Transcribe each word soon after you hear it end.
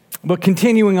But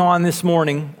continuing on this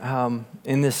morning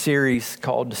in this series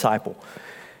called Disciple,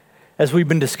 as we've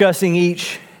been discussing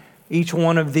each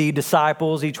one of the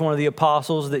disciples, each one of the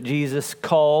apostles that Jesus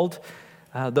called,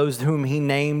 those whom he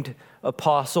named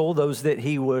apostle, those that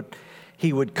he would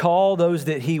call, those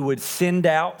that he would send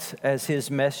out as his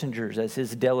messengers, as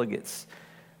his delegates,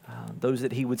 those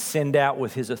that he would send out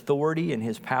with his authority and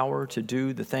his power to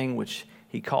do the thing which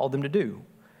he called them to do,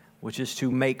 which is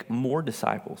to make more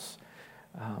disciples.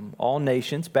 All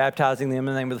nations, baptizing them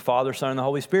in the name of the Father, Son, and the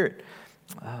Holy Spirit,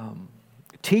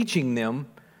 teaching them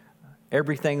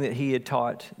everything that he had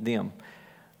taught them.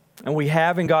 And we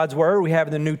have in God's Word, we have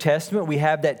in the New Testament, we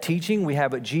have that teaching, we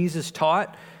have what Jesus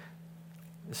taught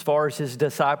as far as his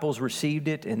disciples received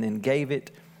it and then gave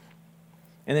it.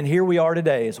 And then here we are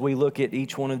today as we look at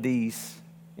each one of these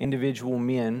individual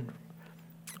men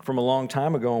from a long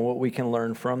time ago and what we can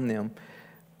learn from them.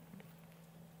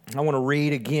 I want to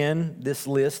read again this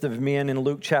list of men in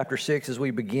Luke chapter 6 as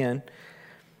we begin.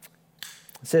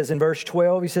 It says in verse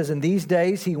 12, he says, "In these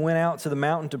days he went out to the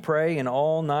mountain to pray, and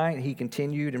all night he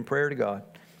continued in prayer to God.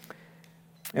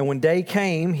 And when day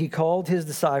came, he called his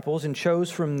disciples and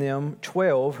chose from them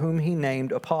 12 whom he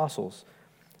named apostles.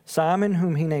 Simon,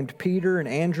 whom he named Peter, and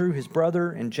Andrew his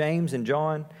brother, and James and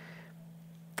John,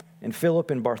 and Philip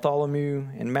and Bartholomew,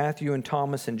 and Matthew and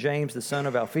Thomas, and James the son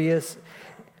of Alphaeus,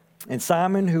 and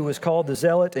Simon, who was called the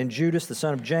Zealot, and Judas, the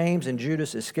son of James, and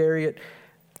Judas Iscariot,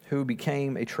 who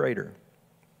became a traitor."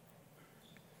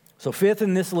 So fifth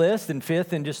in this list, and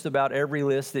fifth in just about every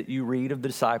list that you read of the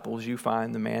disciples, you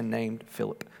find the man named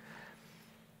Philip.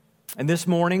 And this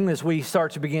morning, as we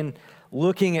start to begin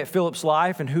looking at Philip's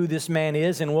life and who this man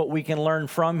is and what we can learn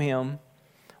from him,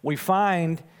 we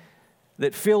find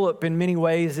that Philip, in many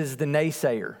ways, is the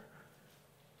naysayer.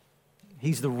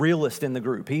 He's the realist in the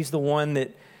group. He's the one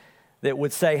that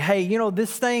would say, hey,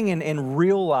 this thing in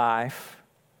real life,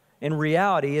 in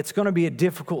reality, it's going to be a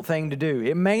difficult thing to do.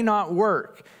 It may not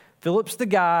work. Philip's the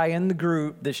guy in the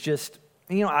group that's just,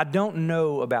 I don't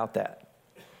know about that.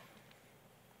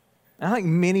 I think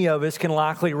many of us can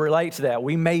likely relate to that.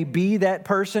 We may be that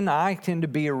person. I tend to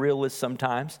be a realist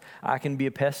sometimes. I can be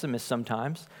a pessimist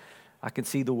sometimes. I can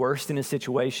see the worst in a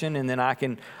situation, and then I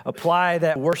can apply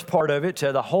that worst part of it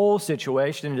to the whole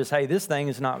situation and just, hey, this thing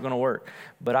is not going to work.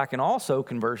 But I can also,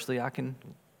 conversely, I can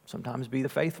sometimes be the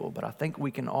faithful. But I think we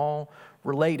can all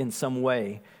relate in some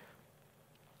way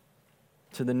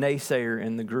to the naysayer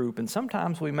in the group. And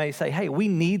sometimes we may say, hey, we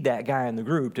need that guy in the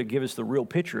group to give us the real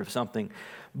picture of something.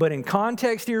 But in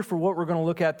context here for what we're going to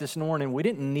look at this morning, we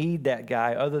didn't need that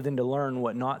guy other than to learn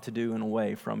what not to do in a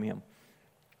way from him.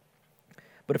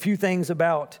 But a few things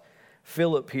about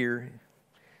Philip here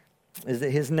is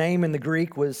that his name in the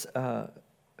Greek was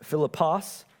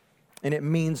Philippos, and it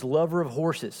means lover of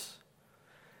horses.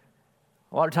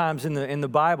 A lot of times in the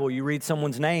Bible, you read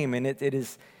someone's name, and it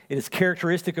is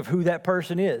characteristic of who that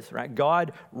person is, right?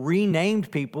 God renamed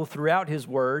people throughout his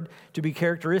word to be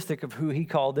characteristic of who he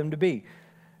called them to be.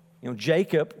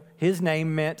 Jacob, his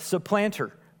name meant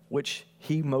supplanter, which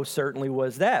he most certainly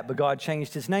was that. But God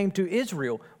changed his name to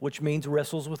Israel, which means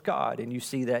wrestles with God. And you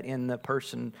see that in the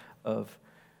person of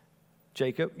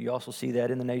Jacob. You also see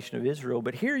that in the nation of Israel.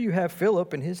 But here you have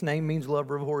Philip, and his name means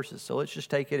lover of horses. So let's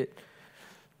just take it.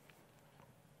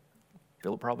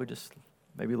 Philip probably just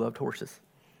maybe loved horses.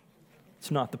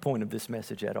 It's not the point of this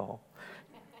message at all.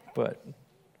 But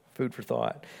food for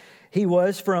thought. He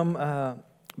was from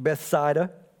Bethsaida,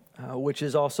 which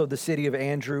is also the city of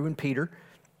Andrew and Peter.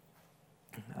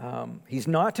 He's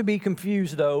not to be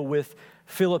confused, though, with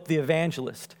Philip the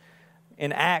evangelist.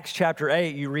 In Acts chapter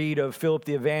 8, you read of Philip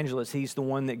the evangelist. He's the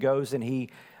one that goes and he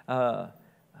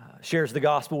shares the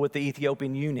gospel with the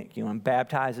Ethiopian eunuch, and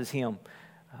baptizes him.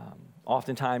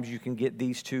 Oftentimes, you can get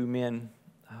these two men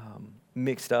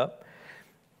mixed up.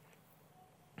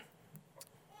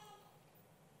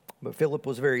 But Philip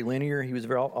was very linear. He was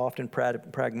very often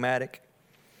pragmatic.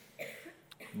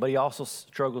 But he also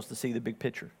struggles to see the big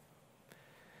picture.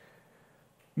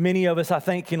 Many of us, I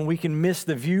think, we can miss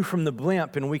the view from the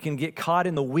blimp, and we can get caught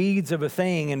in the weeds of a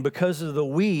thing. And because of the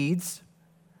weeds,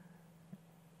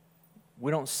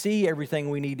 we don't see everything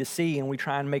we need to see, and we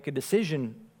try and make a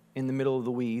decision in the middle of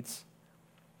the weeds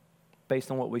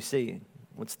based on what we see.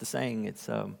 What's the saying? It's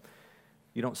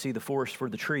you don't see the forest for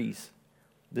the trees.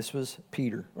 This was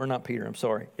Peter, or not Peter, I'm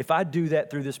sorry. If I do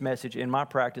that through this message, in my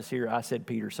practice here, I said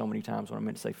Peter so many times when I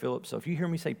meant to say Philip. So if you hear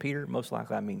me say Peter, most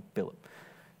likely I mean Philip.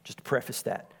 Just to preface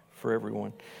that for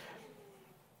everyone.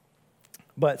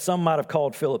 But some might have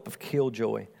called Philip of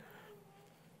killjoy.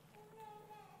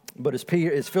 But as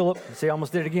Philip, see, I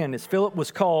almost did it again. As Philip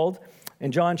was called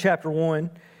in John chapter 1,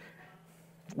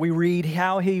 We read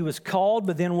how he was called,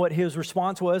 but then what his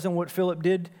response was and what Philip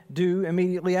did do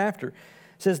immediately after. It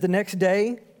says the next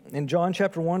day, in John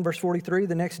chapter 1, verse 43,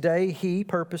 the next day he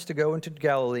purposed to go into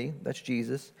Galilee, that's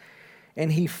Jesus,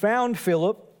 and he found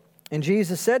Philip, and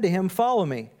Jesus said to him, "Follow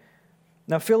me."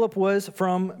 Now Philip was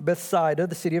from Bethsaida,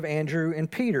 the city of Andrew and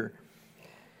Peter.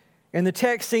 And the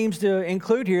text seems to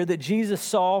include here that Jesus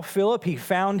saw Philip, he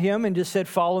found him and just said,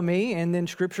 "Follow me," and then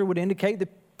Scripture would indicate that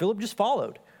Philip just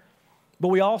followed. But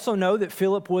we also know that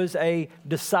Philip was a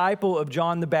disciple of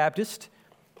John the Baptist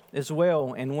as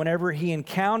well. And whenever he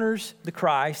encounters the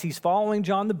Christ, he's following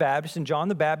John the Baptist, and John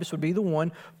the Baptist would be the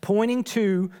one pointing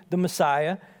to the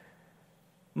Messiah.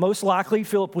 Most likely,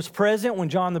 Philip was present when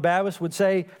John the Baptist would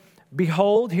say,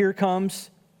 "Behold, here comes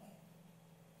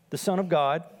the Son of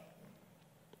God."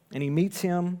 And he meets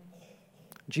him.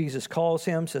 Jesus calls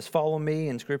him, says, "Follow me,"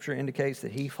 and Scripture indicates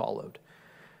that he followed.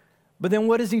 But then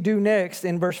what does he do next?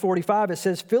 In verse 45, it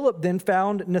says, Philip then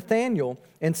found Nathanael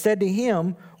and said to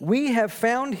him, "We have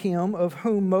found him of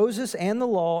whom Moses and the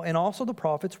law and also the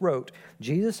prophets wrote,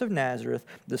 Jesus of Nazareth,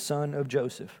 the son of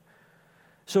Joseph."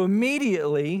 So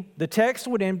immediately, the text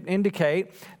would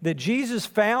indicate that Jesus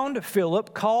found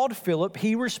Philip, called Philip,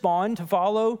 he responded to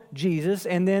follow Jesus,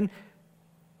 and then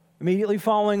immediately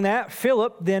following that,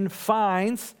 Philip then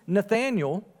finds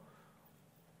Nathanael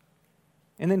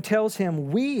and then tells him,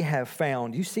 "We have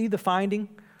found." You see the finding?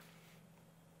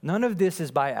 None of this is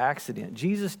by accident.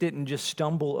 Jesus didn't just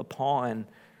stumble upon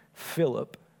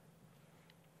Philip,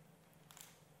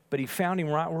 but he found him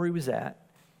right where he was at.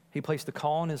 He placed the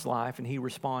call in his life and he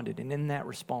responded. And in that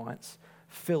response,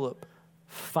 Philip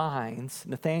finds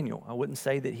Nathanael. I wouldn't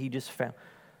say that he just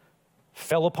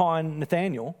fell upon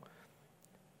Nathanael.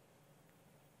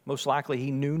 Most likely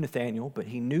he knew Nathanael, but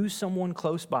he knew someone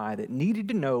close by that needed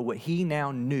to know what he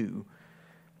now knew.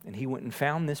 And he went and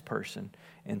found this person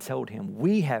and told him,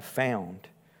 "We have found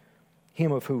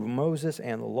him of whom Moses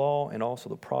and the law and also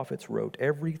the prophets wrote.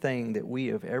 Everything that we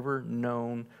have ever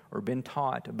known or been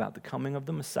taught about the coming of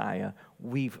the Messiah,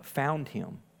 we've found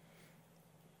him."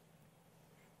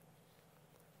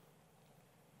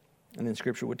 And then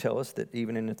Scripture would tell us that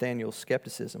even in Nathanael's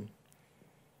skepticism,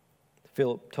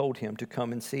 Philip told him to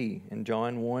come and see. In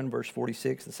John 1, verse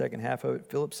 46, the second half of it,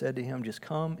 Philip said to him, "Just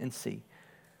come and see."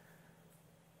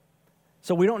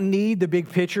 So we don't need the big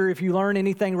picture. If you learn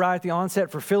anything right at the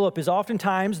onset for Philip is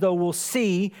oftentimes, though, we'll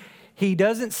see he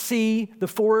doesn't see the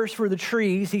forest for the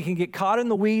trees. He can get caught in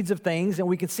the weeds of things, and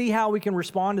we can see how we can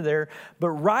respond to there. But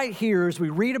right here, as we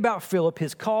read about Philip,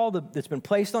 his call that's been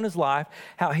placed on his life,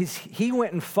 how he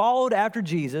went and followed after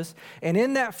Jesus, and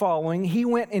in that following, he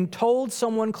went and told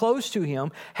someone close to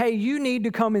him, "Hey, you need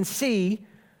to come and see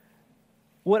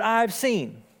what I've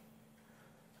seen."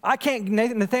 I can't,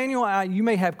 Nathanael, you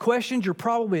may have questions. You're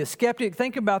probably a skeptic.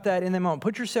 Think about that in the moment.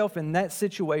 Put yourself in that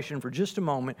situation for just a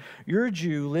moment. You're a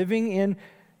Jew living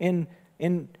in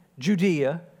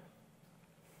Judea,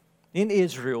 in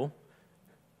Israel.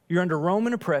 You're under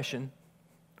Roman oppression.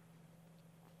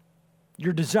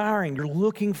 You're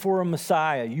looking for a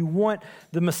Messiah. You want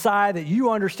the Messiah that you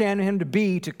understand him to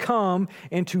be to come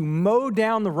and to mow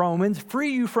down the Romans,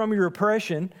 free you from your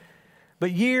oppression.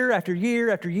 But year after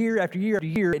year after year after year after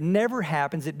year, it never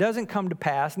happens. It doesn't come to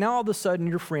pass. Now all of a sudden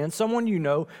your friend, someone you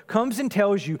know, comes and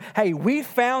tells you, "Hey, we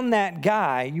found that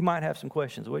guy." You might have some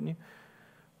questions, wouldn't you?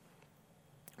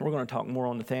 We're going to talk more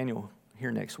on Nathanael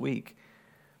here next week.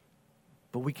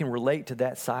 But we can relate to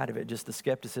that side of it, just the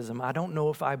skepticism. I don't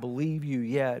know if I believe you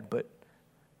yet, but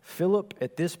Philip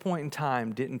at this point in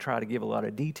time didn't try to give a lot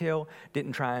of detail,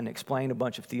 didn't try and explain a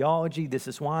bunch of theology. This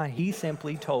is why he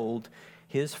simply told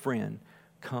his friend,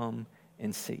 "Come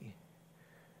and see."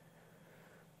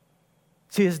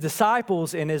 See, his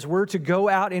disciples, and as we're to go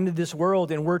out into this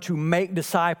world and we're to make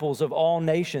disciples of all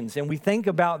nations, and we think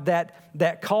about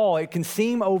that call, it can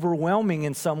seem overwhelming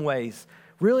in some ways.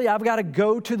 Really, I've got to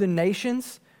go to the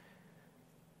nations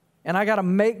and I got to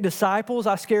make disciples?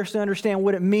 I scarcely understand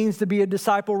what it means to be a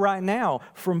disciple right now.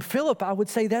 From Philip, I would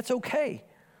say that's okay.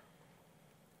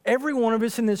 Every one of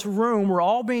us in this room, we're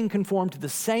all being conformed to the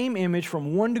same image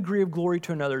from one degree of glory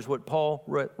to another, is what Paul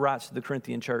writes to the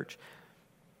Corinthian church.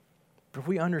 But if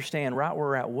we understand right where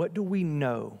we're at, what do we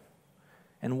know?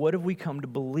 And what have we come to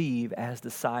believe as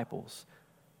disciples?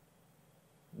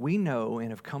 We know and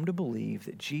have come to believe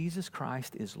that Jesus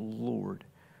Christ is Lord,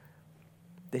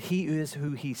 that he is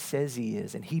who he says he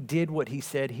is, and he did what he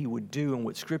said he would do and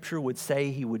what Scripture would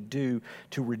say he would do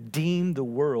to redeem the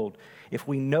world. If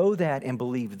we know that and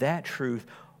believe that truth,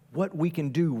 what we can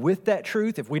do with that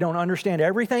truth, if we don't understand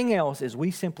everything else, is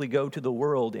we simply go to the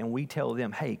world and we tell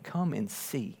them, "Hey, come and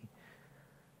see."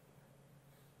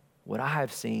 what I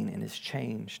have seen and has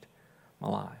changed my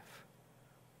life.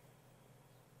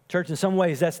 Church, in some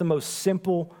ways, that's the most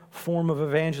simple form of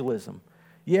evangelism.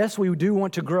 Yes, we do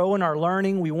want to grow in our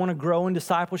learning. We want to grow in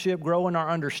discipleship, grow in our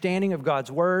understanding of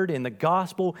God's word and the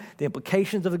gospel, the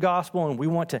implications of the gospel, and we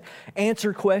want to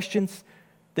answer questions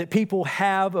that people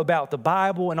have about the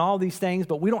Bible and all these things,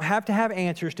 but we don't have to have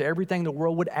answers to everything the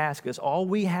world would ask us. All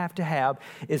we have to have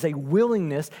is a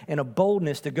willingness and a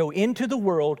boldness to go into the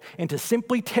world and to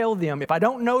simply tell them, if I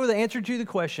don't know the answer to the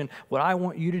question, what I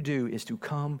want you to do is to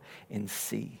come and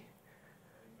see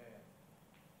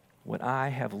what I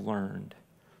have learned.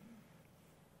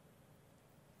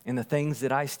 And the things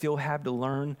that I still have to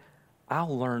learn,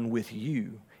 I'll learn with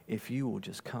you if you will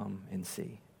just come and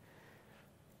see.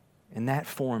 And that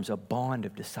forms a bond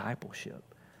of discipleship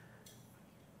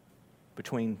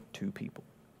between two people.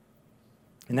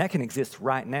 And that can exist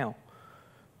right now.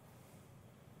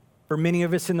 For many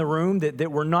of us in the room that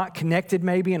we're not connected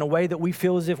maybe in a way that we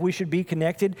feel as if we should be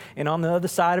connected. And on the other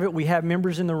side of it, we have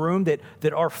members in the room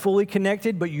that are fully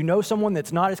connected, but you know someone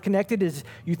that's not as connected as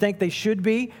you think they should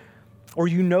be, or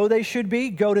you know they should be.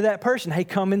 Go to that person. Hey,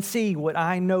 come and see what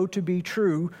I know to be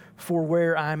true for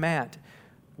where I'm at.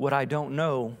 What I don't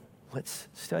know, let's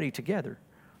study together.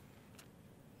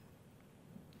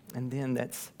 And then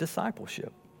that's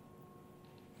discipleship.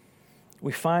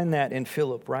 We find that in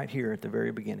Philip right here at the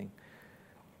very beginning.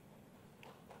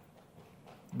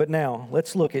 But now,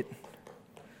 let's look at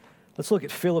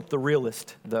Philip the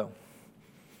realist, though.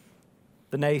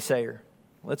 The naysayer.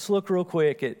 Let's look real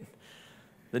quick at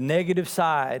the negative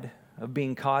side of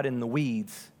being caught in the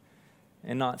weeds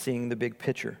and not seeing the big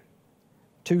picture.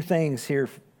 Two things here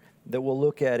that we'll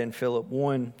look at in Philip.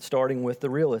 One, starting with the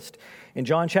realist. In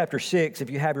John chapter 6, if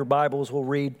you have your Bibles, we'll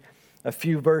read a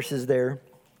few verses there.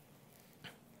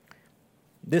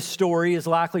 This story is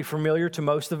likely familiar to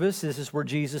most of us. This is where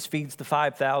Jesus feeds the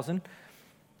 5,000.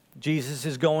 Jesus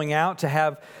is going out to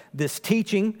have this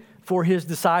teaching for his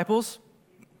disciples.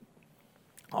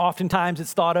 Oftentimes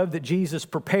it's thought of that Jesus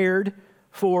prepared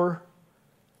for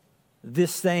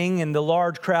this thing and the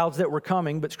large crowds that were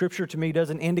coming, but Scripture to me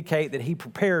doesn't indicate that he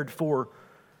prepared for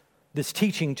this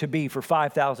teaching to be for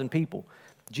 5,000 people.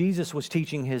 Jesus was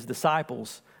teaching his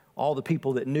disciples. All the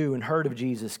people that knew and heard of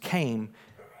Jesus came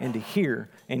and to hear.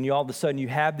 And all of a sudden you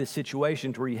have this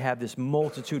situation where you have this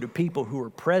multitude of people who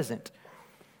are present.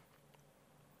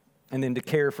 And then to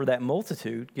care for that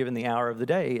multitude, given the hour of the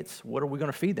day, it's what are we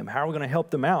going to feed them? How are we going to help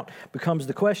them out? Becomes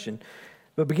the question.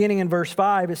 But beginning in verse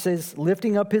 5, it says,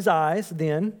 lifting up his eyes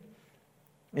then,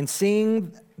 and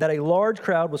seeing that a large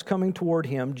crowd was coming toward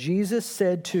him, Jesus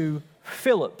said to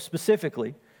Philip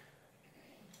specifically,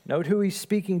 note who he's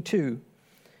speaking to,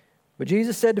 but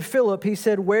Jesus said to Philip, he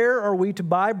said, where are we to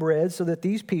buy bread so that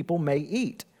these people may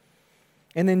eat?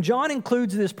 And then John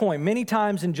includes this point. Many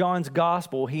times in John's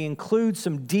gospel, he includes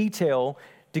some detail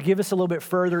to give us a little bit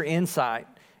further insight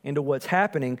into what's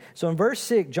happening. So in verse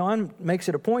 6, John makes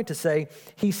it a point to say,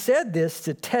 he said this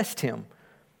to test him,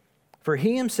 for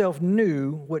he himself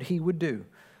knew what he would do.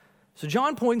 So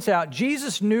John points out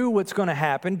Jesus knew what's going to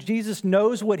happen. Jesus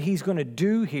knows what he's going to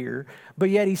do here. But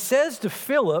yet he says to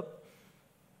Philip,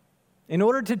 in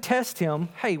order to test him,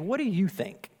 hey, what do you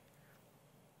think?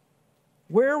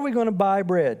 Where are we going to buy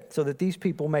bread so that these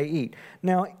people may eat?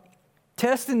 Now,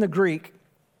 test in the Greek,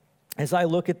 as I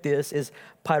look at this, is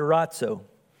pyrazo.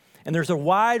 And there's a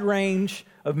wide range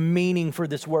of meaning for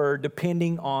this word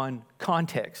depending on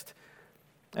context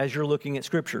as you're looking at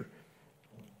Scripture.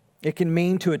 It can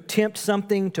mean to attempt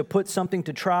something, to put something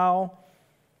to trial,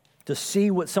 to see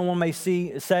what someone may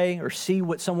say, or see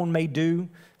what someone may do.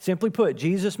 Simply put,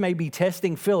 Jesus may be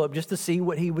testing Philip just to see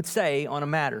what he would say on a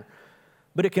matter.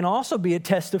 But it can also be a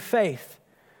test of faith.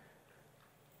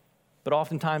 But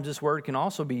oftentimes this word can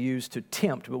also be used to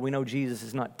tempt, but we know Jesus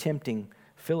is not tempting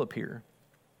Philip here.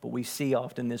 But we see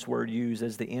often this word used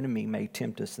as the enemy may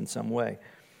tempt us in some way.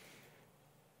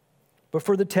 But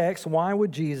for the text, why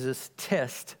would Jesus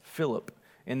test Philip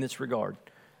in this regard?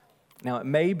 Now, it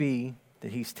may be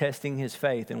that he's testing his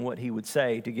faith in what he would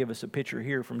say to give us a picture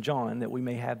here from John that we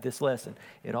may have this lesson.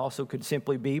 It also could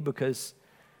simply be because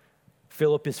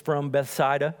Philip is from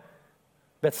Bethsaida.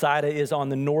 Bethsaida is on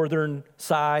the northern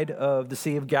side of the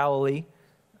Sea of Galilee.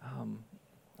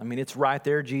 It's right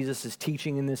there. Jesus is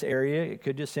teaching in this area. It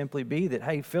could just simply be that,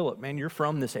 hey, Philip, man, you're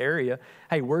from this area.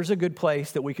 Hey, where's a good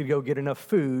place that we could go get enough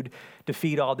food to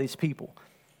feed all these people?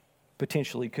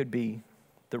 Potentially could be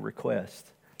the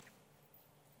request.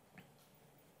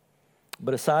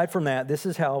 But aside from that, this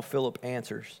is how Philip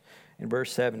answers. In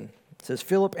verse 7, it says,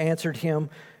 Philip answered him,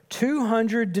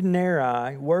 200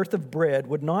 denarii worth of bread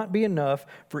would not be enough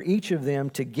for each of them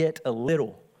to get a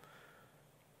little.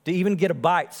 to even get a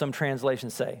bite, some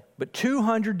translations say. But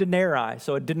 200 denarii.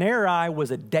 So a denarii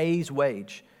was a day's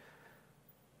wage.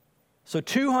 So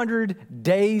 200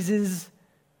 days'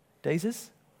 wages?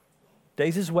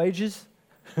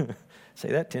 Say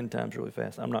that 10 times really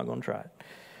fast. I'm not going to try it.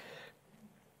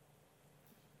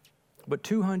 But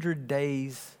 200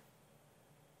 days'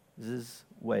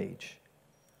 wage.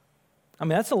 I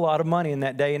mean, that's a lot of money in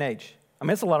that day and age. I mean,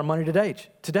 that's a lot of money today.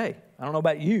 I don't know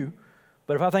about you,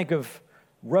 but if I think of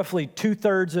roughly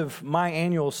 2/3 of my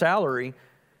annual salary,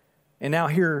 and now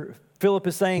here Philip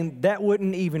is saying that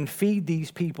wouldn't even feed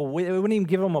these people. It wouldn't even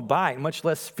give them a bite, much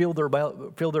less fill their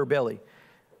belly.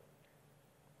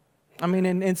 I mean,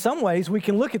 in some ways, we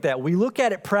can look at that. We look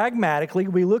at it pragmatically.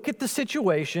 We look at the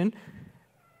situation,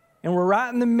 and we're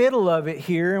right in the middle of it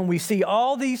here, and we see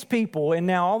all these people, and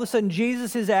now all of a sudden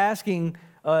Jesus is asking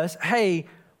us, hey,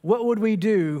 what would we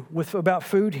do about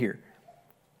food here?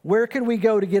 Where could we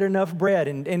go to get enough bread?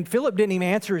 And Philip didn't even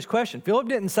answer his question. Philip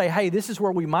didn't say, hey, this is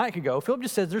where we might could go. Philip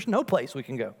just says, there's no place we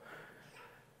can go.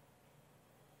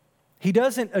 He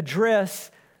doesn't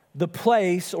address the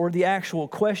place or the actual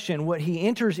question. What he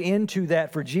enters into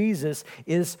that for Jesus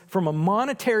is from a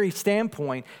monetary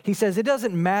standpoint. He says it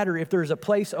doesn't matter if there's a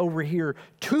place over here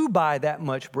to buy that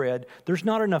much bread. There's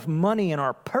not enough money in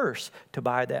our purse to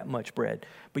buy that much bread.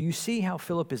 But you see how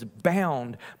Philip is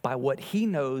bound by what he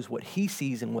knows, what he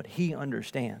sees, and what he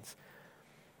understands.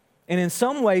 And in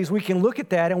some ways, we can look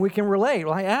at that and we can relate.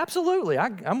 Like, absolutely,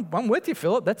 I'm with you,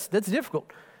 Philip. That's difficult.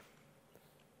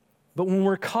 But when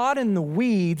we're caught in the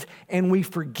weeds and we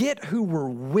forget who we're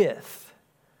with,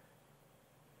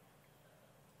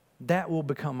 that will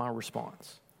become our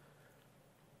response.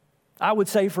 I would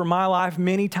say for my life,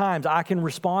 many times I can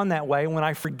respond that way when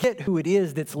I forget who it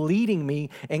is that's leading me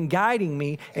and guiding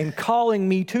me and calling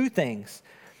me to things.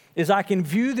 Is I can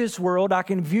view this world, I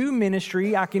can view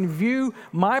ministry, I can view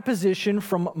my position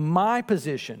from my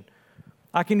position.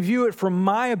 I can view it from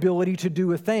my ability to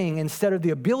do a thing instead of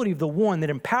the ability of the one that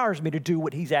empowers me to do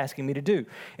what he's asking me to do.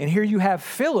 And here you have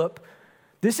Philip.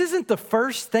 This isn't the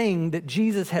first thing that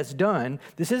Jesus has done.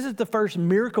 This isn't the first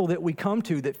miracle that we come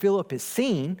to that Philip has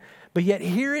seen. But yet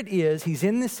here it is. He's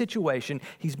in this situation.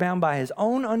 He's bound by his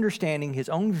own understanding, his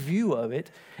own view of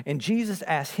it. And Jesus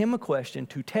asked him a question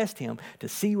to test him, to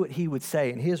see what he would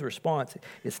say. And his response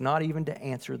is not even to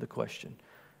answer the question.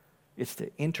 It's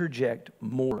to interject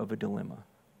more of a dilemma.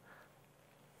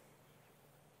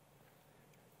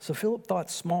 So Philip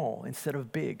thought small instead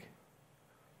of big.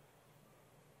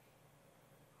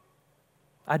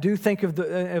 I do think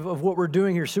of what we're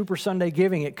doing here, Super Sunday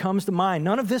Giving. It comes to mind.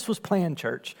 None of this was planned,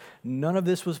 church. None of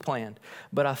this was planned.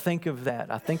 But I think of that.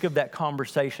 I think of that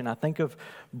conversation. I think of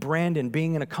Brandon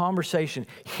being in a conversation,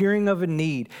 hearing of a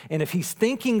need. And if he's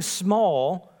thinking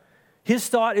small, his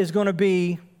thought is going to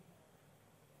be,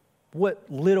 what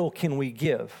little can we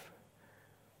give?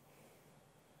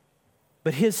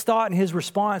 But his thought and his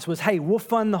response was, hey, we'll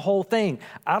fund the whole thing.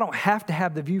 I don't have to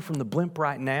have the view from the blimp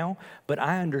right now, but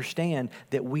I understand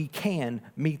that we can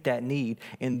meet that need.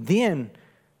 And then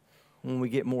when we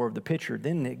get more of the picture,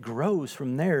 then it grows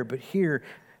from there. But here,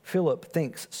 Philip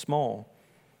thinks small.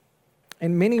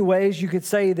 In many ways, you could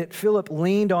say that Philip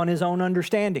leaned on his own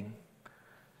understanding.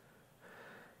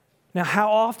 Now,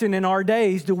 how often in our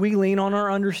days do we lean on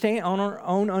our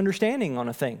own understanding on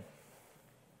a thing?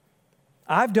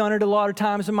 I've done it a lot of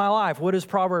times in my life. What does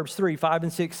Proverbs 3, 5,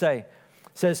 and 6 say? It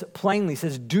says plainly,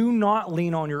 do not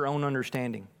lean on your own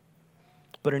understanding,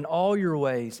 but in all your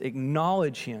ways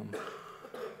acknowledge him,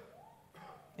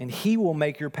 and he will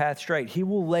make your path straight. He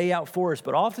will lay out for us.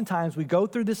 But oftentimes we go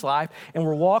through this life and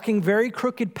we're walking very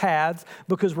crooked paths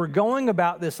because we're going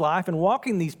about this life and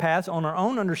walking these paths on our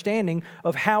own understanding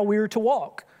of how we're to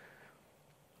walk.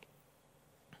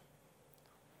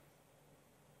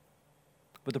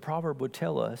 But the proverb would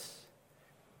tell us,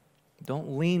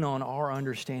 don't lean on our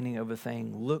understanding of a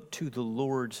thing. Look to the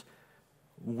Lord's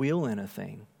will in a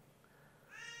thing.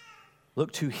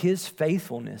 Look to his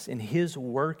faithfulness and his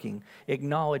working.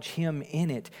 Acknowledge him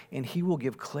in it, and he will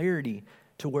give clarity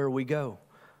to where we go.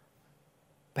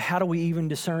 But how do we even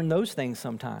discern those things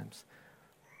sometimes?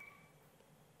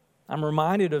 I'm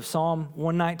reminded of Psalm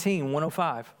 119,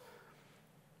 105.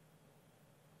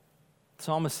 The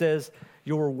psalmist says,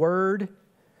 your word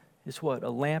is what? A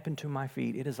lamp unto my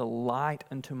feet. It is a light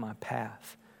unto my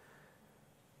path.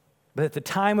 But at the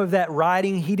time of that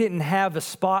writing, he didn't have a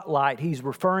spotlight he's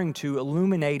referring to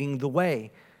illuminating the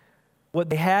way. What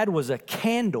they had was a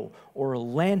candle or a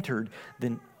lantern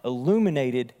that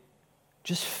illuminated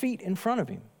just feet in front of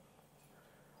him.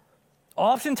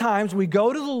 Oftentimes we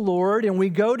go to the Lord and we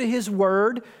go to his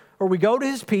word, or we go to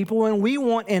his people and we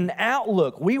want an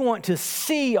outlook. We want to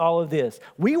see all of this.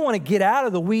 We want to get out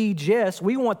of the weeds, yes.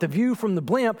 We want the view from the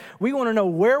blimp. We want to know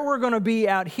where we're going to be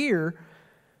out here.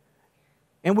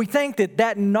 And we think that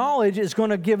that knowledge is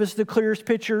going to give us the clearest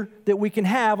picture that we can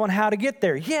have on how to get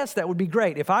there. Yes, that would be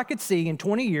great. If I could see in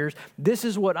 20 years, this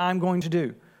is what I'm going to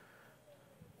do.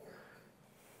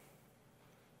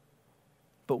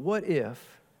 But what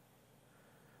if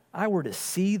I were to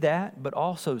see that, but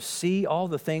also see all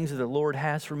the things that the Lord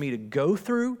has for me to go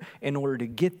through in order to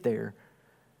get there,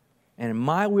 and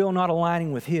my will not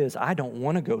aligning with his, I don't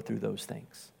want to go through those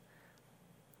things.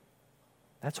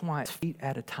 That's why it's feet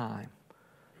at a time.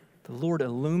 The Lord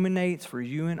illuminates for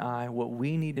you and I what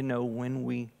we need to know when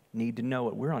we need to know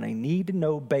it. We're on a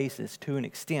need-to-know basis to an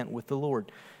extent with the Lord.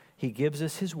 He gives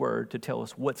us his word to tell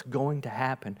us what's going to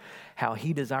happen. How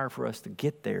he desires for us to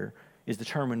get there is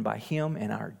determined by him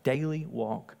and our daily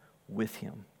walk with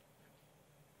him.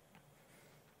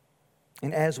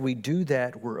 And as we do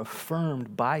that, we're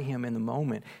affirmed by him in the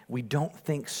moment. We don't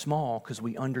think small because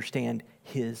we understand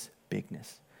his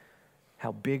bigness.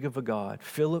 How big of a God.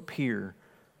 Philip here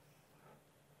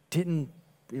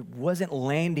it wasn't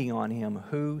landing on him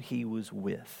who he was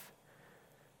with.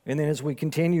 And then as we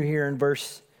continue here in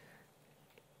verse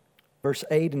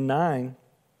 8 and 9,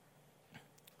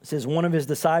 it says, one of his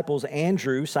disciples,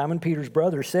 Andrew, Simon Peter's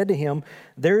brother, said to him,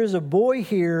 there is a boy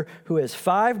here who has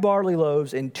 5 barley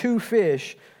loaves and 2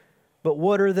 fish, but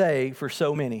what are they for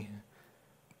so many?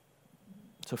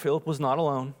 So Philip was not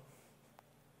alone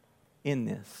in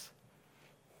this.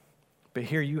 But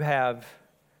here you have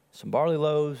some barley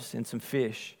loaves and some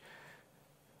fish.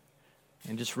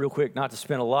 And just real quick, not to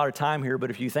spend a lot of time here, but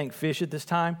if you think fish at this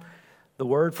time, the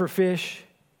word for fish,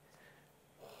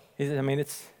 it's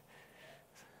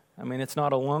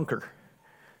not a lunker.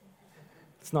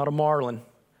 It's not a marlin.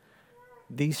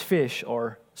 These fish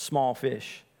are small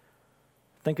fish.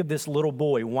 Think of this little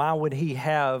boy. Why would he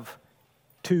have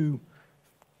 2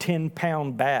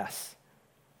 10-pound bass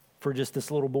for just this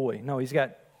little boy? No, he's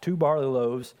got 2 barley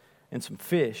loaves and some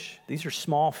fish. These are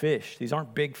small fish. These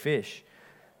aren't big fish.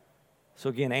 So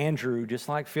again, Andrew, just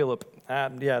like Philip,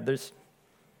 this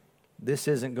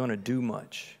isn't going to do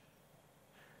much.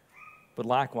 But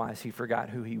likewise, he forgot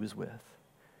who he was with.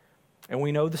 And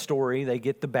we know the story. They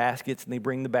get the baskets and they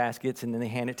bring the baskets and then they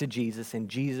hand it to Jesus. And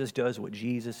Jesus does what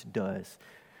Jesus does.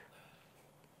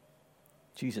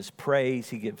 Jesus prays,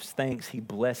 he gives thanks, he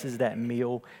blesses that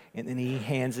meal, and then he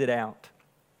hands it out.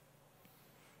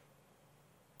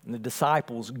 And the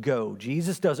disciples go.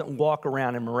 Jesus doesn't walk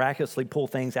around and miraculously pull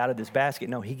things out of this basket.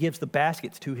 No, he gives the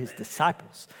baskets to his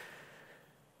disciples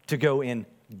to go and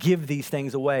give these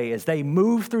things away. As they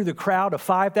move through the crowd of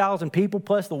 5,000 people,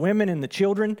 plus the women and the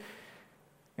children,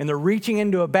 and they're reaching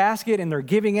into a basket and they're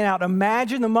giving it out.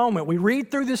 Imagine the moment. We read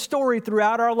through this story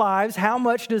throughout our lives. How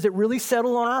much does it really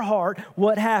settle on our heart?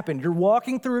 What happened? You're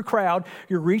walking through a crowd.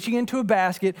 You're reaching into a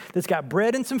basket that's got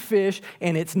bread and some fish,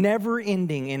 and it's never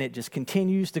ending, and it just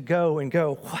continues to go and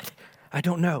go. What? I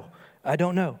don't know.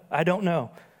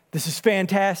 This is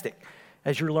fantastic.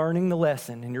 As you're learning the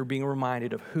lesson and you're being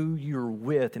reminded of who you're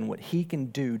with and what he can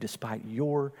do despite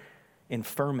your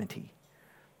infirmity.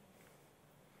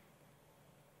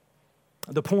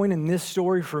 The point in this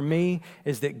story for me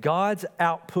is that God's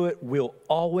output will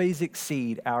always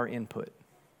exceed our input.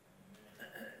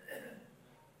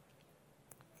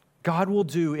 God will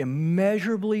do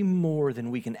immeasurably more than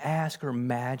we can ask or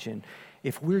imagine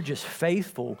if we're just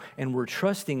faithful and we're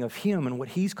trusting of him and what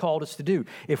he's called us to do.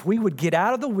 If we would get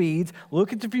out of the weeds,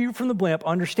 look at the view from the blimp,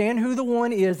 understand who the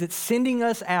one is that's sending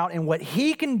us out and what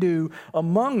he can do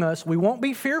among us, we won't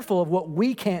be fearful of what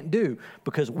we can't do,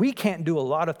 because we can't do a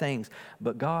lot of things.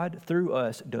 But God, through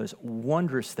us, does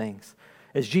wondrous things.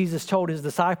 As Jesus told his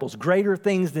disciples, greater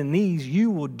things than these you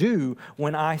will do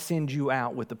when I send you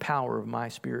out with the power of my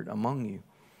Spirit among you.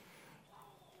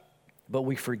 But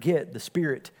we forget the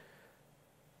Spirit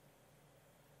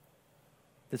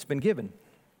that's been given.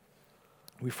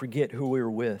 We forget who we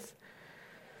were with.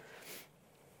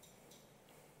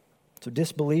 So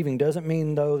disbelieving doesn't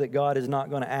mean, though, that God is not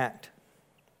going to act.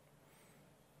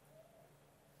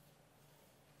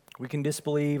 We can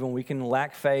disbelieve and we can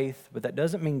lack faith, but that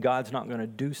doesn't mean God's not going to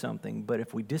do something. But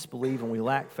if we disbelieve and we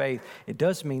lack faith, it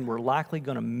does mean we're likely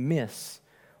going to miss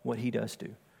what he does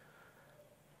do.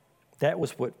 That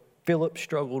was what Philip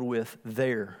struggled with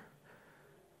there.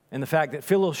 And the fact that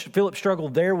Philip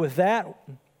struggled there with that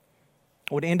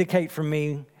would indicate for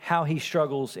me how he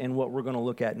struggles in what we're going to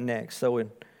look at next. So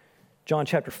in John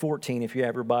chapter 14, if you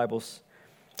have your Bibles.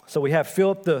 So we have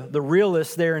Philip the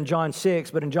realist there in John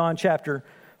 6, but in John chapter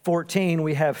 14,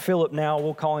 we have Philip now,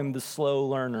 we'll call him the slow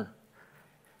learner.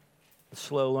 The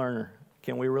slow learner.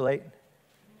 Can we relate?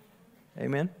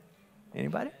 Amen?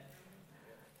 Anybody?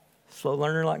 Slow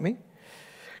learner like me?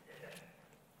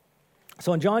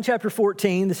 So in John chapter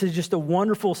 14, this is just a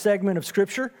wonderful segment of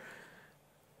Scripture,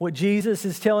 what Jesus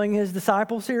is telling his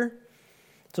disciples here.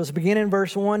 So it's beginning in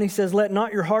verse 1. He says, let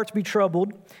not your hearts be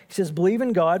troubled. He says, believe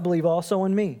in God, believe also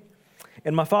in me.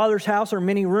 In my Father's house are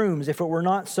many rooms. If it were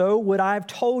not so, would I have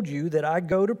told you that I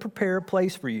go to prepare a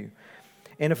place for you?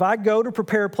 And if I go to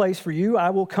prepare a place for you,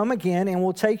 I will come again and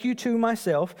will take you to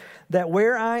myself, that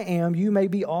where I am, you may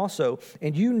be also,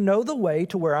 and you know the way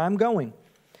to where I'm going.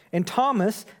 And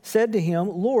Thomas said to him,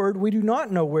 Lord, we do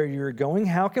not know where you are going.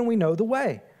 How can we know the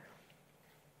way?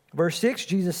 Verse 6,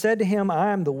 Jesus said to him,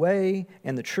 I am the way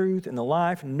and the truth and the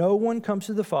life. No one comes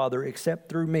to the Father except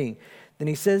through me. Then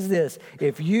he says this,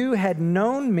 if you had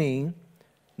known me,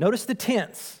 notice the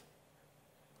tense.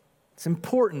 It's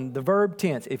important, the verb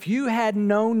tense. If you had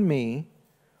known me,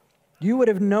 you would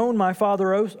have known my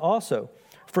Father also.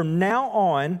 From now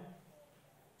on,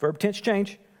 verb tense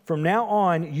change, from now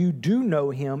on you do know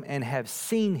him and have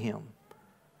seen him.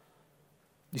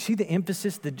 You see the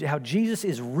emphasis, how Jesus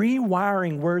is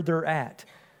rewiring where they're at.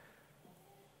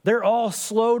 They're all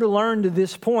slow to learn to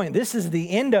this point. This is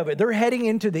the end of it. They're heading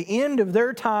into the end of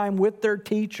their time with their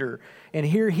teacher. And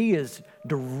here he is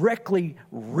directly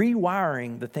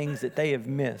rewiring the things that they have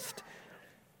missed.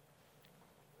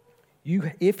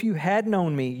 If you had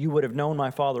known me, you would have known my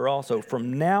Father also.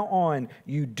 From now on,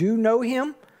 you do know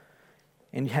him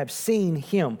and have seen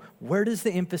him. Where does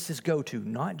the emphasis go to?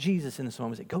 Not Jesus in this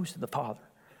moment. It goes to the Father.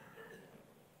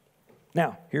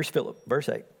 Now, here's Philip, verse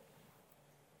 8.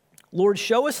 Lord,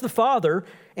 show us the Father,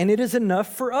 and it is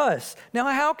enough for us. Now,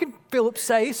 how can Philip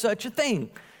say such a thing?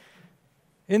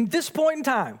 In this point in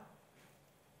time,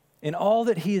 in all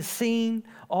that he has seen,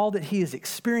 all that he has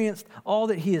experienced, all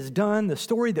that he has done, the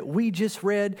story that we just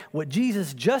read, what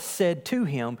Jesus just said to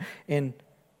him, and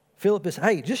Philip is,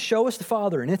 hey, just show us the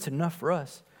Father, and it's enough for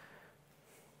us.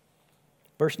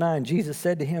 Verse 9, Jesus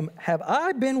said to him, have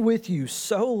I been with you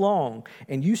so long,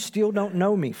 and you still don't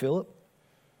know me, Philip?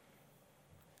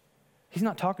 He's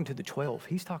not talking to the 12.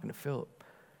 He's talking to Philip.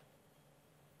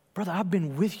 Brother, I've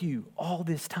been with you all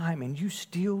this time, and you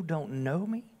still don't know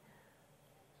me?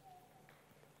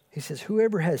 He says,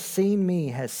 whoever has seen me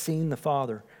has seen the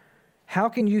Father. How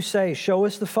can you say, show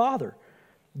us the Father?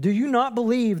 Do you not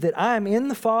believe that I am in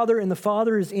the Father and the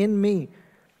Father is in me?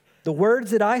 The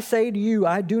words that I say to you,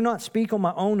 I do not speak on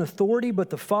my own authority, but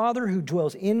the Father who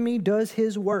dwells in me does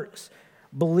his works.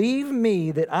 Believe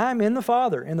me that I'm in the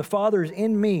Father and the Father is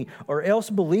in me, or else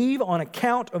believe on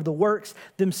account of the works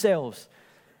themselves.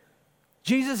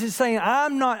 Jesus is saying,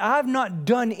 I've not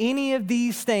done any of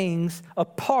these things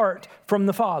apart from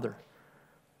the Father.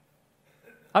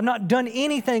 I've not done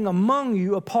anything among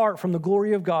you apart from the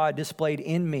glory of God displayed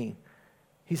in me.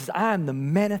 He says, I am the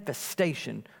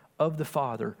manifestation of the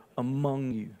Father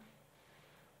among you.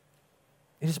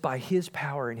 It is by his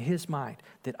power and his might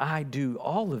that I do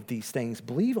all of these things.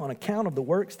 Believe on account of the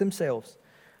works themselves.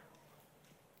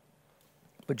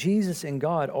 But Jesus and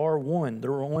God are one.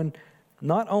 They're one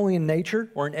not only in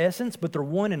nature or in essence, but they're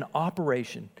one in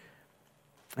operation.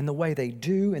 And the way they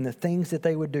do and the things that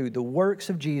they would do. The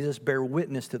works of Jesus bear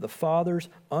witness to the Father's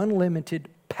unlimited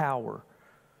power.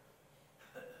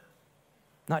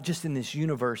 Not just in this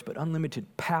universe, but unlimited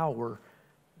power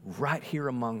right here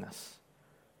among us.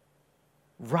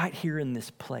 Right here in this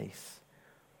place.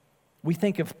 We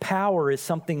think of power as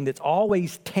something that's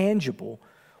always tangible.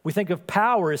 We think of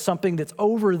power as something that's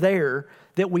over there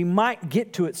that we might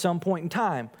get to at some point in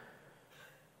time.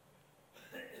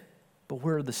 But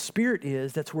where the Spirit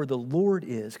is, that's where the Lord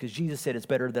is. Because Jesus said, it's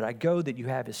better that I go, that you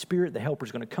have His Spirit. The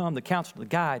Helper's going to come, the Counselor, the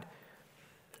Guide.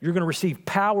 You're going to receive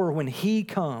power when He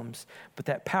comes. But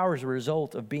that power is a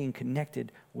result of being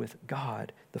connected with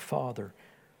God, the Father.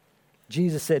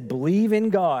 Jesus said, believe in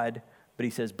God, but He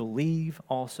says, believe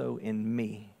also in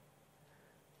me.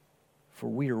 For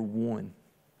we are one.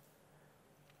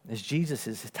 As Jesus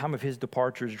is, the time of His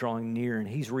departure is drawing near, and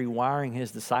He's rewiring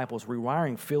His disciples,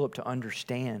 rewiring Philip to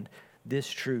understand this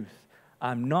truth.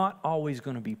 I'm not always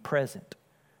going to be present,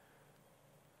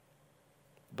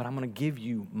 but I'm going to give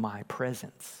you my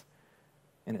presence,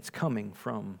 and it's coming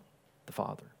from the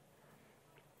Father.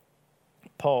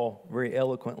 Paul very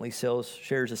eloquently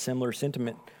shares a similar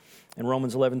sentiment in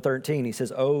Romans 11:13. He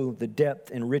says, oh, the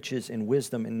depth and riches and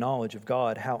wisdom and knowledge of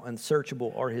God, how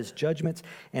unsearchable are His judgments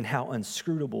and how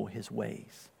inscrutable His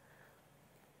ways.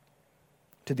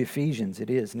 To the Ephesians it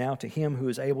is, now to Him who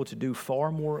is able to do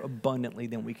far more abundantly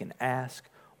than we can ask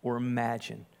or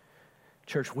imagine.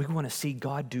 Church, we want to see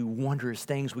God do wondrous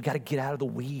things. We got to get out of the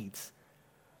weeds.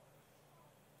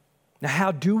 Now,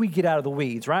 how do we get out of the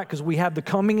weeds, right? Because we have the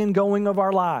coming and going of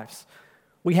our lives.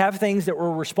 We have things that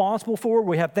we're responsible for.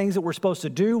 We have things that we're supposed to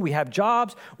do. We have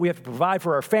jobs. We have to provide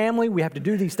for our family. We have to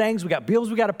do these things. We got bills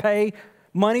we got to pay.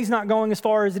 Money's not going as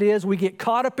far as it is. We get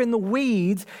caught up in the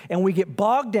weeds and we get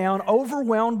bogged down,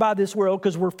 overwhelmed by this world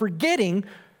because we're forgetting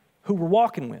who we're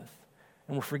walking with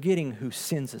and we're forgetting who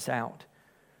sends us out.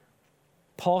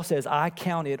 Paul says, I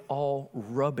count it all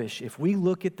rubbish. If we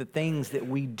look at the things that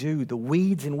we do, the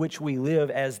weeds in which we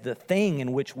live as the thing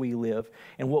in which we live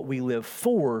and what we live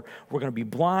for, we're going to be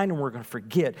blind and we're going to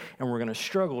forget and we're going to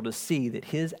struggle to see that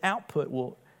his output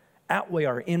will outweigh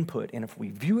our input. And if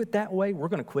we view it that way, we're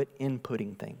going to quit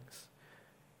inputting things.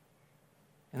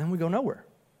 And then we go nowhere.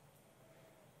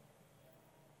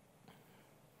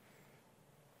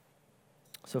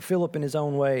 So Philip, in his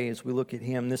own way, as we look at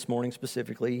him this morning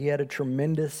specifically, he had a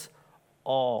tremendous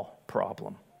awe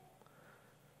problem.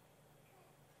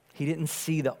 He didn't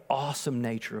see the awesome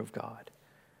nature of God.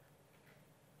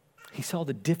 He saw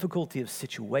the difficulty of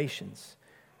situations,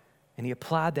 and he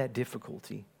applied that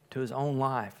difficulty to his own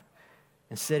life.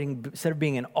 Instead of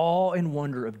being in awe and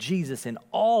wonder of Jesus and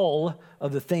all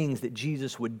of the things that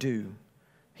Jesus would do,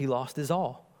 he lost his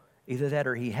awe. Either that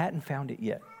or he hadn't found it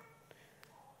yet.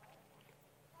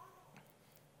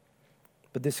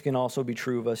 But this can also be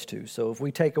true of us too. So if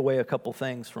we take away a couple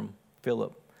things from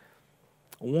Philip,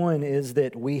 one is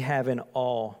that we have an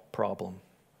awe problem.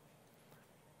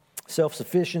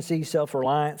 Self-sufficiency,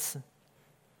 self-reliance,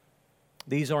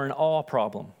 these are an awe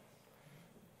problem.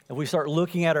 If we start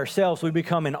looking at ourselves, we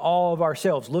become in awe of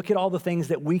ourselves. Look at all the things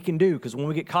that we can do, because when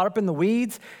we get caught up in the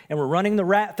weeds and we're running the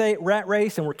rat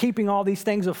race and we're keeping all these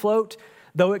things afloat,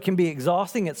 though it can be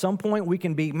exhausting, at some point we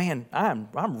can be, man, I'm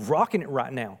rocking it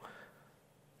right now.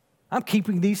 I'm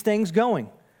keeping these things going.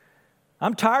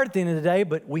 I'm tired at the end of the day,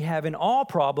 but we have an awe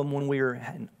problem when we are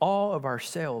in awe of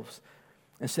ourselves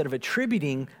instead of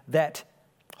attributing that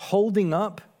holding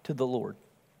up to the Lord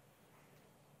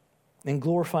and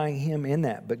glorifying Him in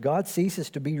that. But God ceases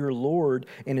to be your Lord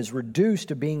and is reduced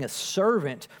to being a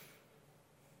servant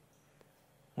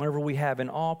whenever we have an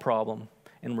awe problem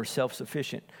and we're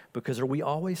self-sufficient. Because are we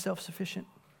always self-sufficient?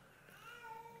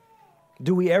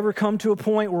 Do we ever come to a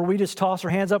point where we just toss our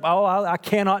hands up, oh, I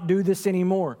cannot do this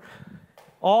anymore?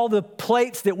 All the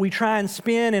plates that we try and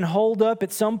spin and hold up,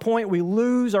 at some point we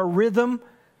lose our rhythm,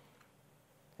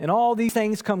 and all these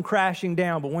things come crashing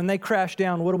down. But when they crash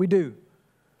down, what do?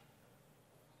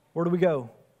 Where do we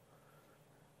go?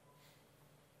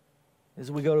 As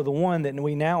we go to the one that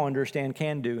we now understand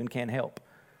can do and can help.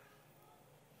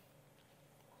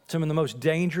 Some of the most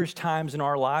dangerous times in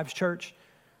our lives, church,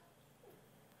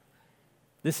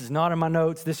 this is not in my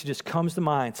notes. This just comes to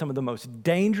mind. Some of the most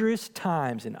dangerous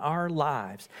times in our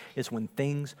lives is when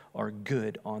things are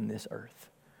good on this earth.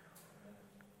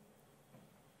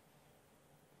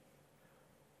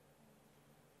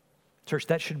 Church,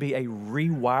 that should be a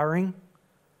rewiring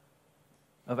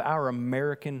of our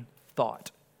American thought.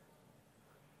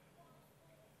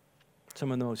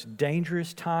 Some of the most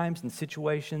dangerous times and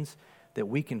situations that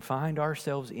we can find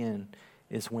ourselves in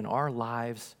is when our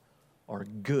lives are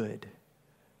good,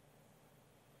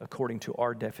 according to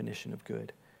our definition of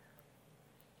good.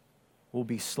 We'll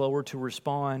be slower to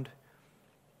respond.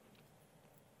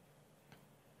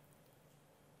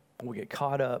 We'll get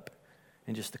caught up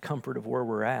in just the comfort of where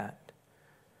we're at.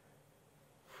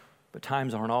 But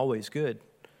times aren't always good.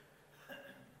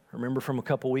 Remember from a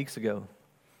couple weeks ago,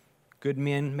 good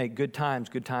men make good times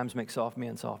make soft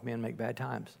men make bad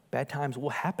times. Bad times will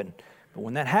happen. But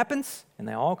when that happens and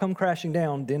they all come crashing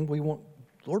down, then we want,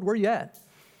 Lord, where are you at?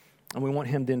 And we want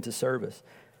Him then to serve us.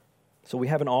 So we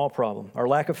have an awe problem. Our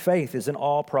lack of faith is an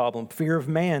awe problem. Fear of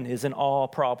man is an awe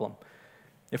problem.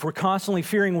 If we're constantly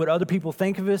fearing what other people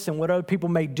think of us and what other people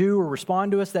may do or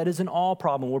respond to us, that is an awe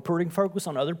problem. We're putting focus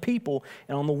on other people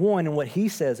and on the one and what He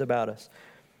says about us.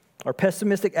 Our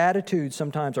pessimistic attitude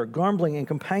sometimes, our grumbling and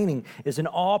complaining is an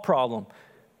awe problem.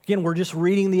 Again, we're just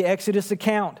reading the Exodus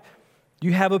account.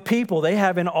 You have a people, they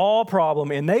have an awe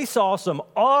problem, and they saw some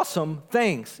awesome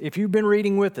things, if you've been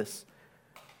reading with us.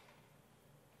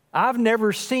 I've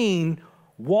never seen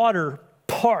water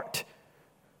part.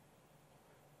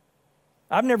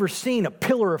 I've never seen a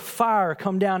pillar of fire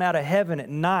come down out of heaven at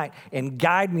night and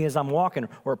guide me as I'm walking,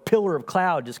 or a pillar of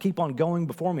cloud just keep on going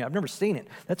before me. I've never seen it.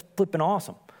 That's flipping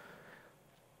awesome.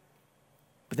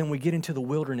 But then we get into the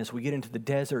wilderness, we get into the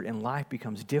desert, and life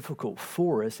becomes difficult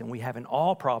for us, and we have an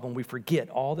awe problem. We forget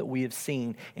all that we have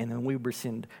seen, and then we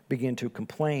begin to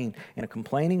complain. And a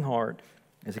complaining heart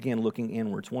is, again, looking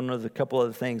inwards. Couple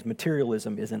other things,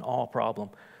 materialism is an awe problem.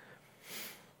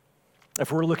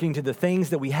 If we're looking to the things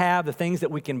that we have, the things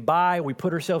that we can buy, we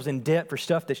put ourselves in debt for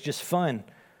stuff that's just fun.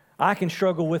 I can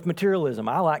struggle with materialism.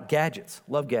 I like gadgets,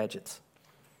 love gadgets.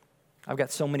 I've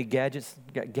got so many gadgets,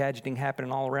 got gadgeting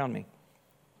happening all around me.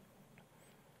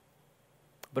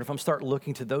 But if I'm start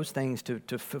looking to those things to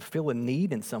fulfill a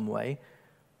need in some way,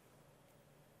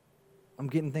 I'm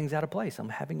getting things out of place. I'm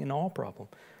having an all problem.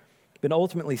 But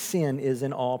ultimately, sin is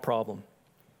an all problem.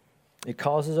 It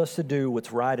causes us to do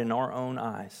what's right in our own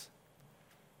eyes.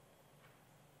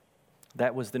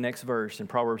 That was the next verse in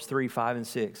Proverbs 3, 5, and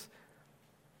 6.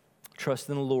 Trust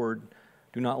in the Lord.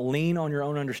 Do not lean on your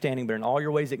own understanding, but in all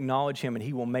your ways acknowledge Him, and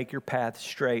He will make your path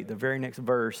straight. The very next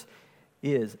verse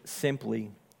is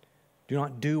simply, do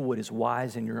not do what is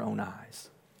wise in your own eyes.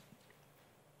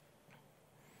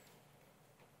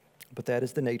 But that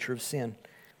is the nature of sin.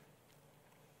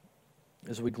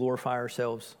 As we glorify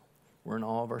ourselves, we're in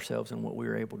awe of ourselves and what we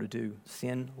are able to do.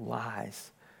 Sin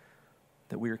lies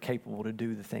that we are capable to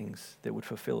do the things that would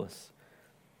fulfill us.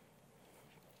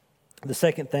 The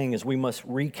second thing is we must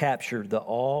recapture the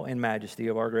awe and majesty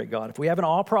of our great God. If we have an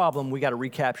awe problem, we got to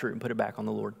recapture it and put it back on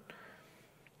the Lord.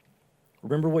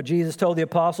 Remember what Jesus told the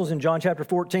apostles in John chapter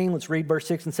 14? Let's read verse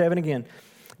 6 and 7 again.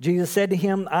 Jesus said to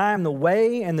him, I am the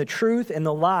way and the truth and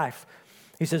the life.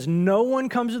 He says, no one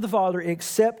comes to the Father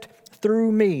except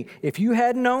through me. If you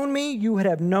had known me, you would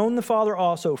have known the Father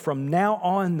also. From now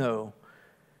on, though,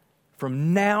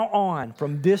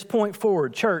 from this point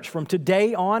forward, church, from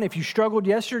today on, if you struggled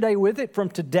yesterday with it, from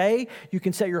today, you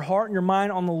can set your heart and your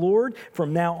mind on the Lord.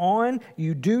 From now on,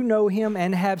 you do know Him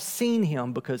and have seen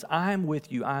Him because I am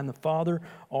with you. I and the Father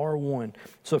are one.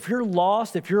 So if you're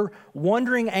lost, if you're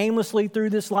wandering aimlessly through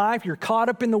this life, you're caught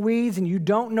up in the weeds and you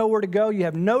don't know where to go, you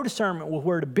have no discernment with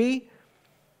where to be,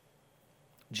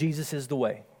 Jesus is the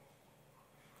way.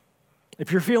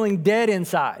 If you're feeling dead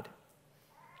inside,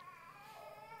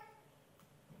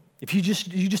 if you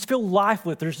just feel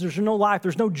lifeless, there's no life,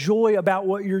 there's no joy about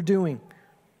what you're doing,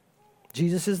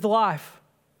 Jesus is the life.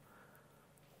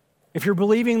 If you're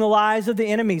believing the lies of the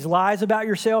enemies, lies about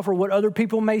yourself or what other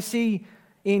people may see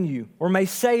in you or may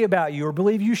say about you or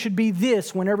believe you should be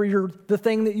this whenever you're the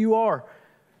thing that you are,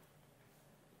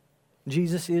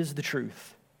 Jesus is the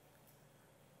truth.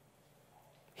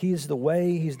 He is the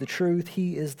way, He's the truth,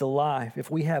 He is the life.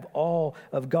 If we have all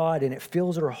of God and it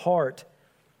fills our heart,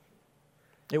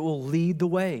 it will lead the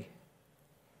way.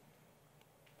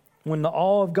 When the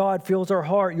awe of God fills our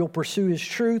heart, you'll pursue His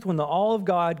truth. When the awe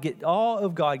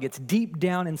of God gets deep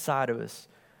down inside of us,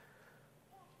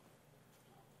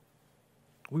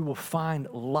 we will find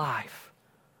life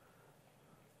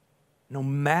no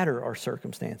matter our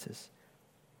circumstances.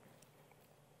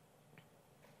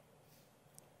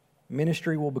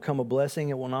 Ministry will become a blessing.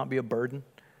 It will not be a burden.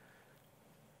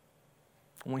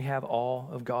 When we have awe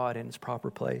of God in its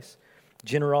proper place.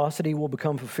 Generosity will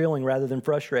become fulfilling rather than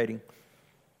frustrating.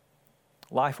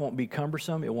 Life won't be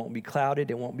cumbersome. It won't be clouded.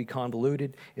 It won't be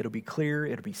convoluted. It'll be clear.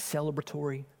 It'll be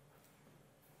celebratory.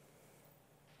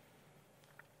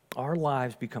 Our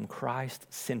lives become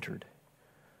Christ-centered,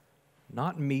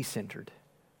 not me-centered.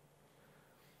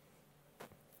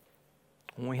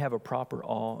 When we have a proper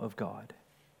awe of God.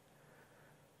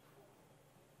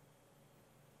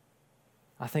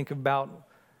 I think about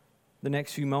the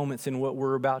next few moments in what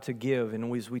we're about to give,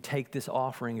 and as we take this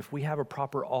offering, if we have a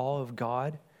proper awe of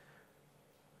God,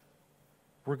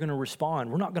 we're going to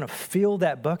respond. We're not going to fill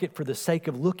that bucket for the sake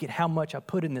of, look at how much I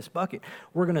put in this bucket.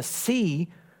 We're going to see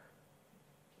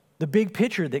the big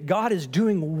picture that God is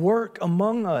doing work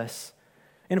among us.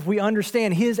 And if we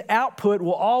understand His output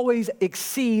will always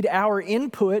exceed our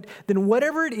input, then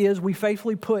whatever it is we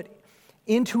faithfully put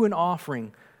into an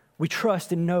offering, we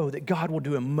trust and know that God will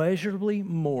do immeasurably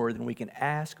more than we can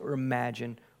ask or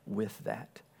imagine with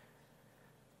that.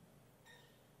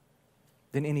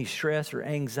 Then any stress or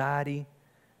anxiety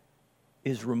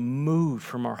is removed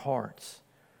from our hearts.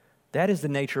 That is the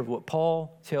nature of what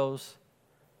Paul tells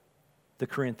the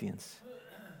Corinthians.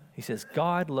 He says,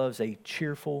 God loves a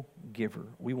cheerful giver.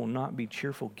 We will not be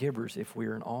cheerful givers if we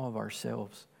are in awe of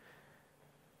ourselves.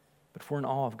 But if we're in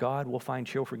awe of God, we'll find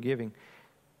cheerful giving.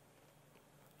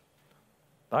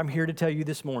 But I'm here to tell you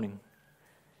this morning,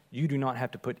 you do not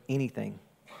have to put anything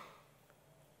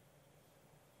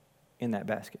in that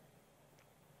basket.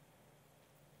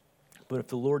 But if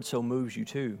the Lord so moves you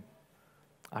to,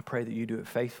 I pray that you do it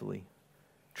faithfully,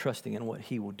 trusting in what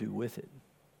He will do with it.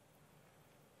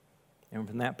 And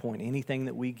from that point, anything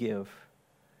that we give,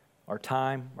 our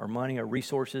time, our money, our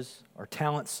resources, our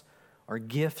talents, our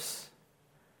gifts,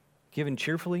 given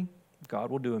cheerfully,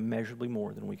 God will do immeasurably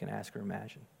more than we can ask or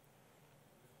imagine.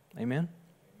 Amen?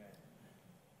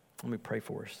 Let me pray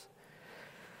for us.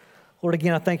 Lord,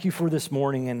 again, I thank you for this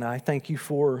morning, and I thank you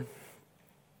for,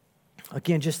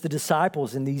 again, just the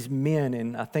disciples and these men,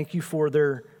 and I thank you for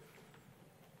their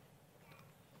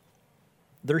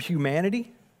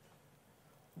humanity.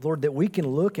 Lord, that we can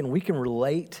look and we can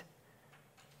relate.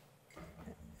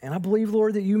 And I believe,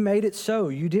 Lord, that you made it so.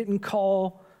 You didn't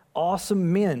call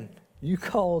awesome men. You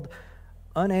called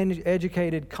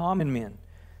uneducated common men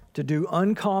to do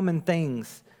uncommon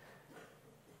things.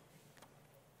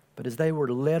 But as they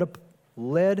were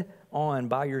led on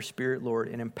by your Spirit, Lord,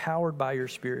 and empowered by your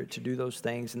Spirit to do those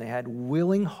things, and they had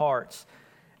willing hearts,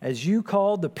 as you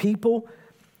called the people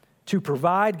to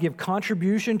provide, give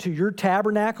contribution to your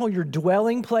tabernacle, your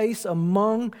dwelling place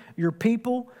among your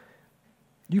people,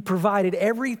 you provided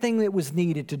everything that was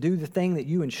needed to do the thing that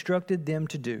you instructed them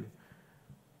to do.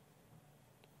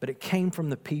 But it came from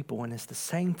the people, and it's the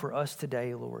same for us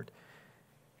today, Lord.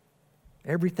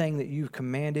 Everything that you've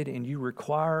commanded and you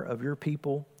require of your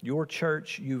people, your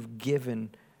church, you've given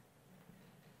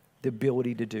the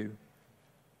ability to do.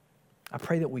 I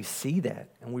pray that we see that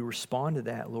and we respond to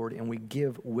that, Lord, and we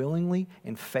give willingly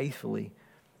and faithfully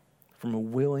from a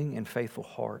willing and faithful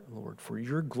heart, Lord, for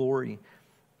your glory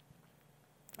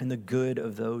and the good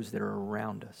of those that are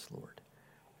around us, Lord.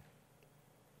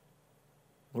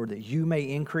 Lord, that you may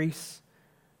increase,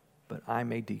 but I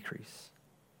may decrease.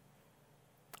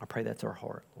 I pray that's our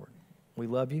heart, Lord. We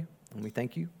love you and we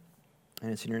thank you, and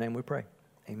it's in your name we pray.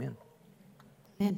 Amen.